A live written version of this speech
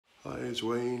Hi, it's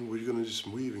Wayne. We're going to do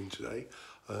some weaving today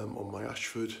on my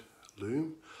Ashford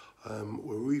loom.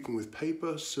 We're weaving with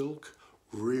paper, silk,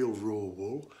 real raw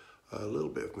wool, a little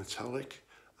bit of metallic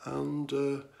and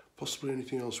possibly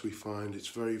anything else we find. It's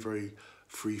very, very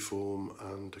freeform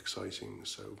and exciting,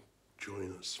 so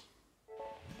join us.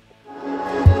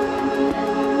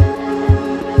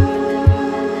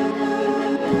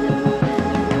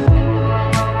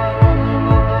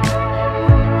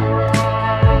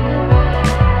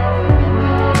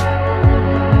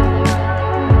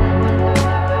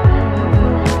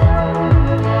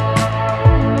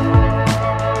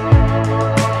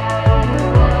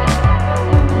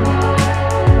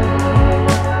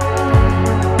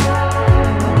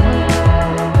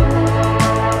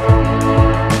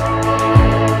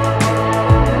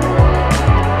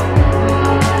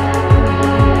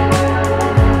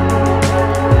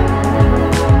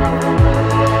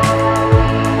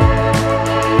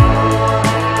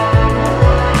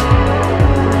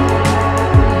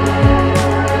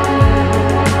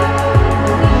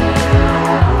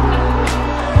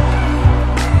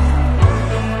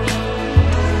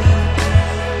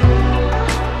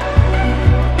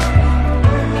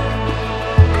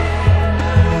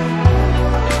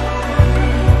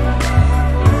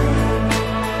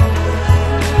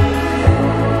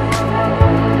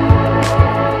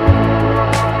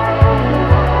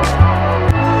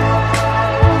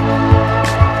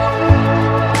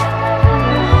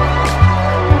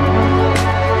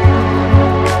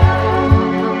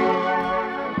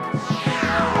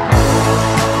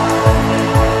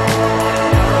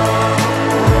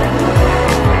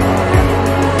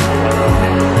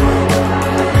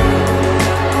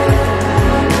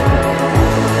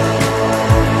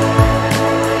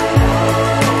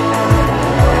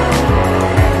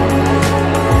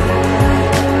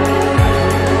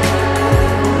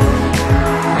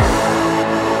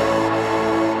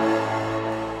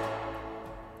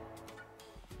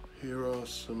 Here are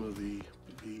some of the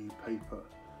paper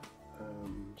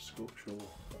sculptural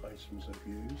items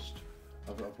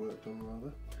I've worked on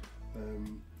rather.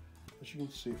 As you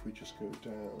can see, if we just go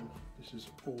down, this is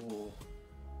all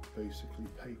basically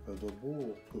paper. The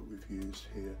wool that we've used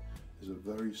here is a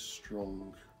very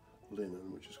strong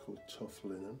linen, which is called tough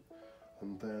linen,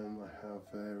 and then I have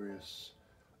various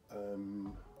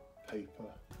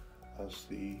paper as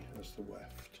the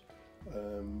weft.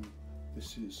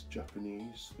 This is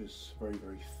Japanese, this very,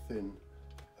 very thin.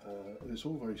 It's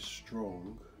all very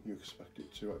strong. You expect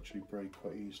it to actually break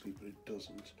quite easily, but it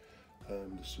doesn't.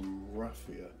 There's some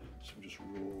raffia, some just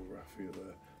raw raffia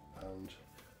there, and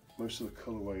most of the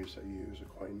colourways I use are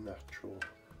quite natural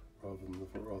rather than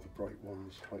the rather bright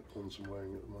ones like the ones I'm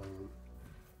wearing at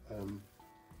the moment.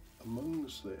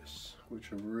 Amongst this,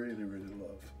 which I really, really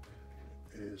love,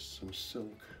 is some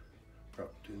silk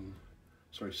wrapped in,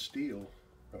 steel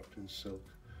wrapped in silk,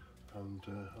 and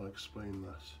I'll explain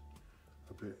that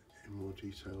a bit in more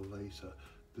detail later.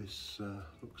 This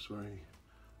looks very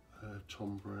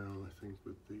Tom Brown, I think,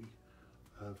 with the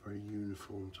very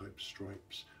uniform type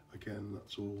stripes. Again,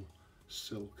 that's all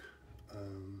silk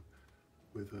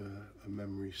with a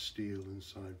memory steel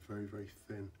inside, very, very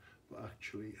thin, but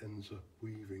actually ends up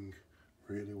weaving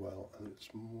really well, and it's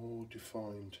more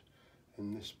defined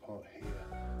in this part here.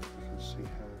 You can see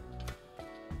how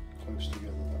close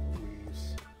together that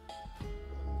weaves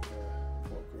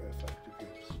and what a great effect it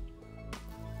gives.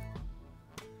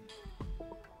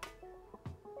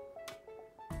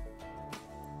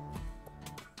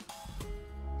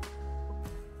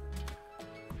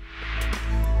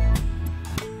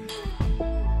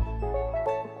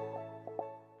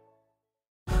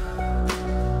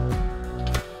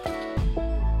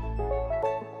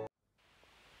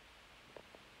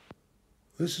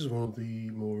 This is one of the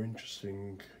more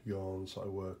interesting yarns I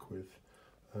work with,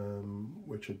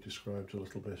 which I described a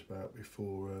little bit about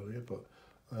before earlier, but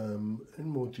in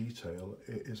more detail,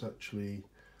 it is actually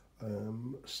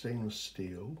stainless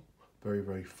steel, very,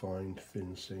 very fine,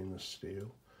 thin stainless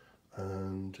steel,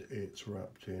 and it's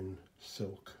wrapped in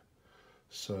silk.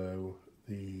 So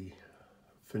the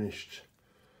finished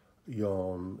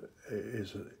yarn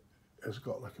has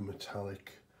got like a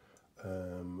metallic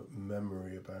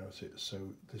memory about it, so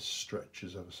this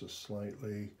stretches ever so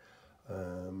slightly,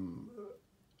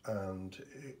 and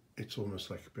it's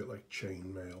almost like a bit like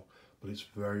chainmail, but it's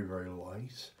very, very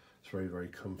light. It's very, very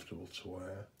comfortable to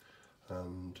wear,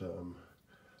 and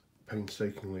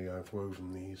painstakingly I've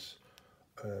woven these.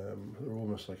 They're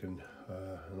almost like an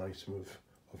item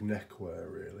of neckwear,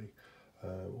 really,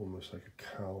 almost like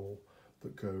a cowl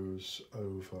that goes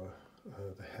over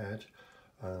the head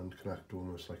and can act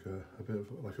almost like a bit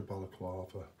of like a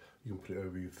balaclava you can put it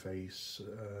over your face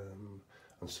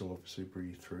and still obviously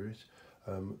breathe through it.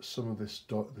 Some of this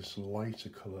lighter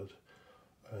coloured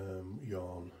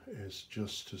yarn is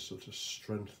just to sort of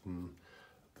strengthen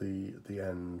the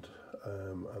end,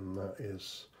 and that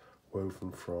is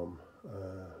woven from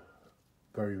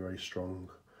very, very strong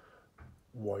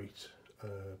white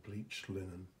bleached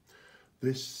linen.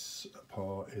 This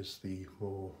part is the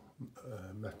more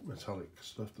metallic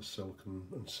stuff, the silk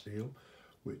and steel,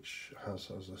 which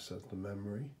has, as I said, the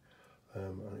memory,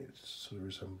 and it sort of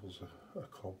resembles a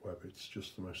cobweb. It's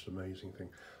just the most amazing thing.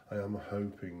 I am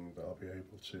hoping that I'll be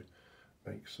able to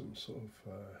make some sort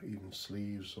of even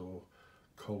sleeves or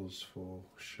collars for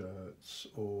shirts,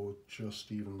 or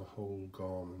just even the whole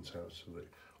garment out of it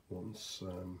once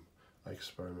I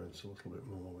experiment a little bit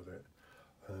more with it.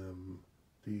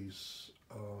 These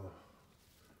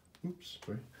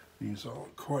are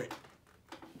quite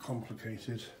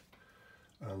complicated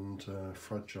and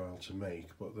fragile to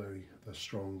make, but they're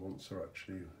strong once they're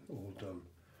actually all done.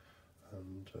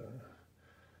 And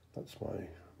that's my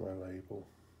label.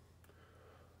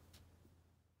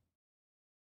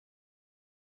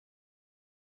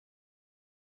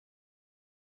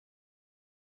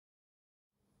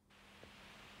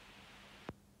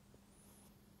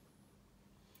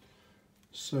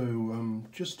 So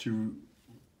just to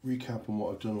recap on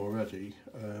what I've done already,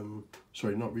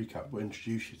 sorry, not recap, but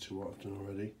introduce you to what I've done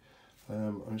already.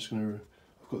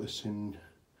 I've got this in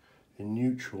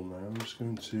neutral now. I'm just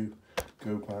going to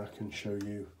go back and show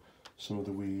you some of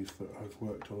the weave that I've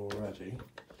worked on already.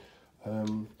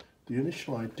 The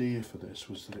initial idea for this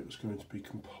was that it was going to be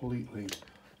completely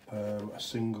a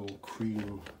single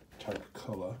cream type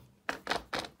colour,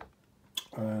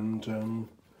 and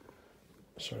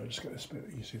sorry, I'll just get this a bit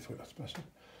easier for you, that's better.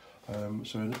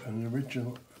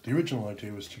 The original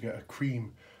idea was to get a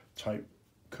cream type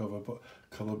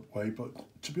colourway, but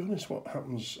to be honest, what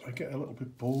happens, I get a little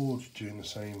bit bored doing the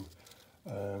same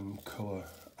colour,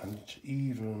 and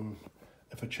even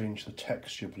if I change the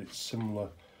texture, but it's similar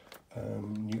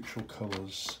neutral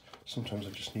colours, sometimes I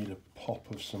just need a pop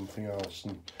of something else,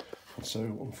 and so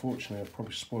unfortunately I've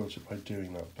probably spoiled it by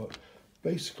doing that. But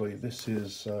basically this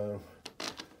is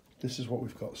what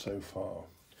we've got so far.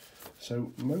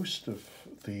 So most of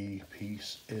the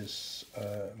piece is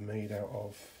made out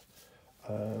of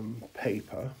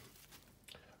paper,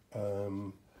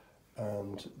 and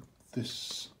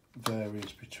this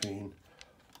varies between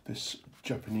this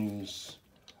Japanese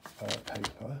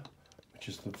paper, which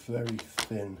is the very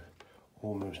thin,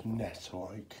 almost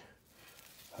net-like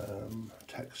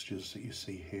textures that you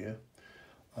see here,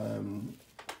 and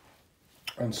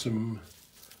some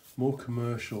more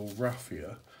commercial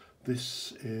raffia.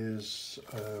 This is,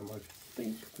 I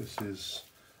think this is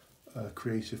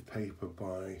creative paper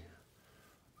by,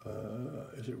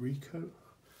 is it Ricoh?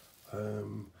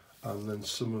 And then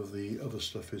some of the other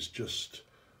stuff is just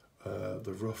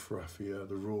the rough raffia,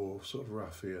 the raw sort of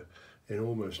raffia in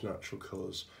almost natural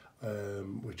colours,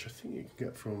 which I think you can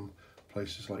get from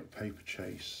places like Paper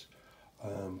Chase,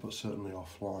 but certainly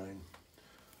offline.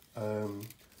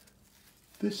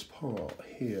 This part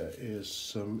here is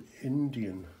some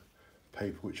Indian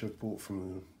paper which I've bought from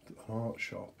an art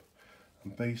shop,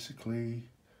 and basically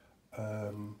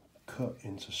cut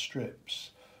into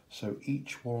strips. So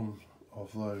each one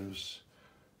of those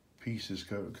pieces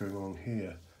going along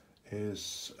here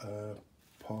is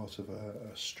part of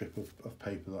a strip of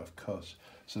paper that I've cut.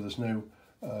 So there's no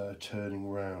turning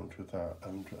around with that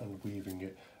and weaving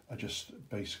it. I just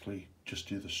basically just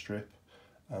do the strip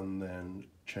and then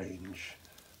change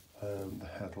the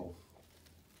heddle.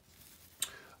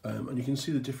 And you can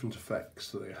see the different effects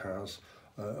that it has.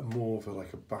 More of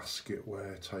like a basket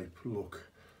wear type look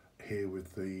here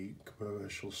with the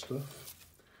commercial stuff,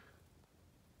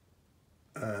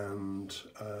 and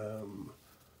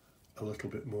a little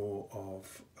bit more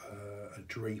of a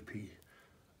drapey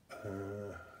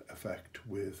effect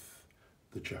with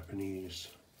the Japanese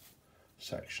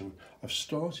section. I've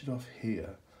started off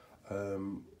here.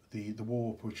 The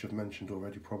warp, which I've mentioned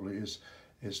already, probably is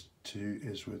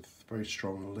with very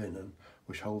strong linen,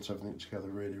 which holds everything together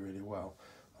really, really well.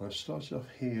 And I've started off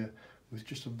here with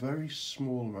just a very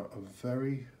small amount of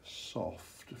very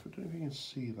soft, if I don't know if you can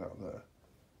see that there,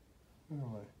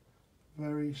 anyway,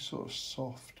 very sort of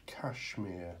soft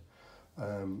cashmere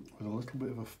with a little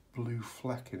bit of a blue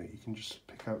fleck in it. You can just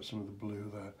pick out some of the blue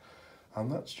there,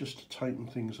 and that's just to tighten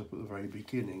things up at the very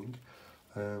beginning,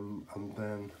 and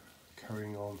then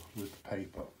carrying on with the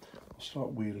paper. I'll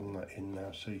start wheeling that in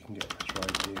now so you can get a better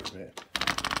idea of it.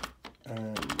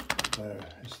 And there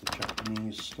is the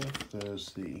Japanese stuff. There's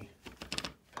the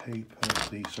paper,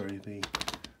 the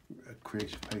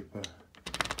creative paper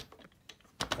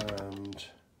And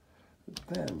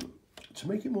then, to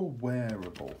make it more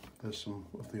wearable, there's some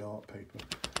of the art paper.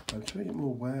 To make it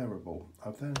more wearable,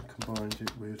 I've then combined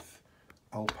it with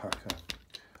alpaca.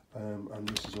 And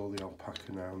this is all the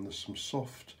alpaca now, and there's some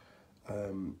soft,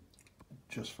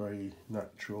 just very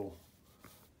natural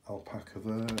alpaca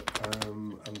there,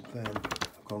 and then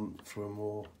I've gone for a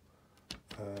more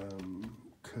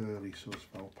curly sort of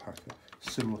alpaca,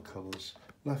 similar colours,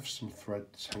 left some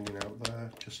threads hanging out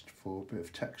there just for a bit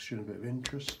of texture and a bit of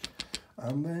interest,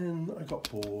 and then I got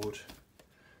bored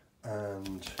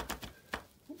and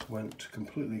went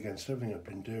completely against everything I've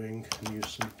been doing and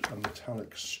used a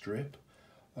metallic strip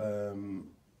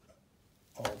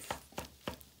of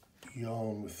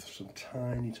yarn with some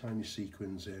tiny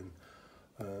sequins in.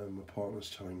 My partner's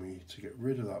telling me to get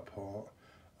rid of that part,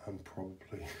 and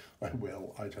probably I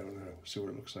will, I don't know, see what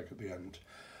it looks like at the end.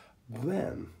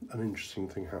 Then an interesting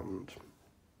thing happened.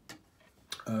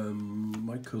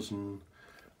 My cousin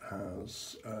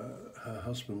has, her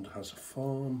husband has a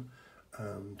farm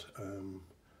and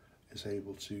is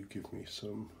able to give me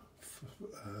some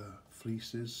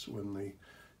fleeces when they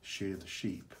shear the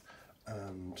sheep,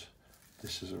 and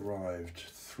this has arrived,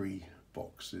 3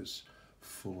 boxes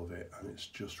full of it, and it's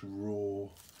just raw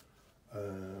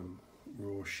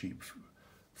sheep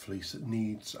fleece that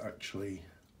needs actually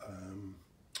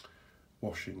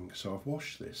washing. So I've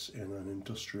washed this in an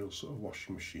industrial sort of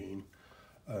washing machine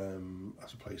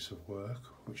as a place of work,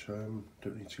 which I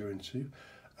don't need to go into,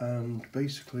 and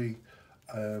basically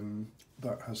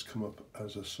that has come up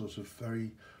as a sort of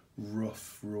very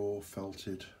rough, raw,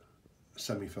 felted,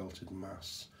 semi-felted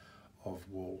mass of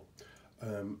wool.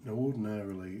 Now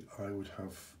ordinarily I would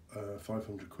have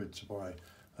 500 quid to buy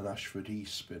an Ashford E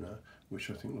spinner, which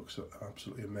I think looks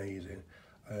absolutely amazing,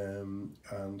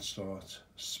 and start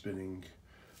spinning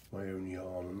my own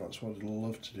yarn, and that's what I'd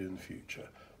love to do in the future.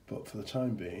 But for the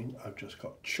time being, I've just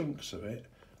got chunks of it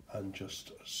and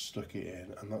just stuck it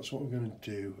in, and that's what I'm going to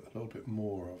do a little bit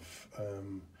more of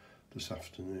this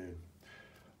afternoon.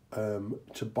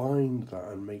 To bind that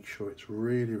and make sure it's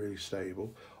really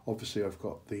stable, obviously I've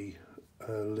got the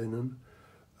linen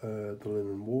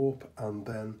warp, and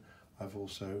then I've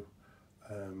also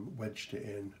wedged it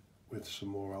in with some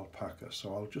more alpaca.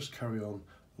 So I'll just carry on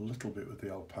a little bit with the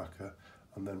alpaca,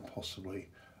 and then possibly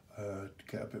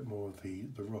get a bit more of the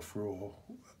rough raw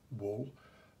wool.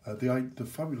 The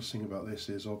fabulous thing about this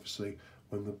is obviously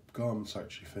when the garment's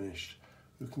actually finished,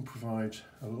 we can provide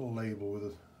a little label with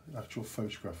an actual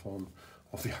photograph on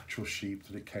of the actual sheep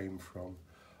that it came from,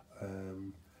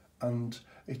 and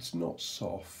it's not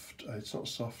soft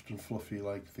and fluffy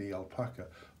like the alpaca,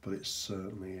 but it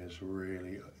certainly is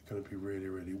really going to be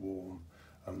really warm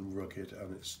and rugged,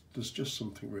 and there's just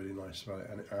something really nice about it,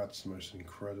 and it adds the most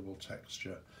incredible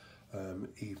texture,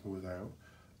 even without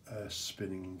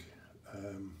spinning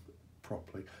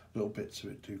properly. Little bits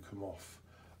of it do come off,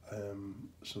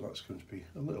 so that's going to be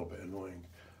a little bit annoying,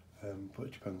 but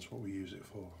it depends what we use it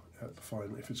for. At the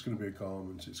final, if it's going to be a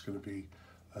garment, it's going to be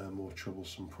more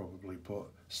troublesome probably, but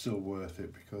still worth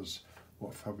it, because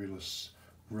what a fabulous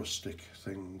rustic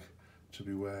thing to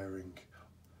be wearing.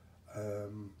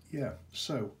 Yeah,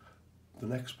 so the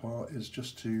next part is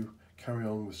just to carry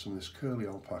on with some of this curly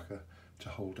alpaca to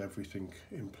hold everything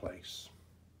in place.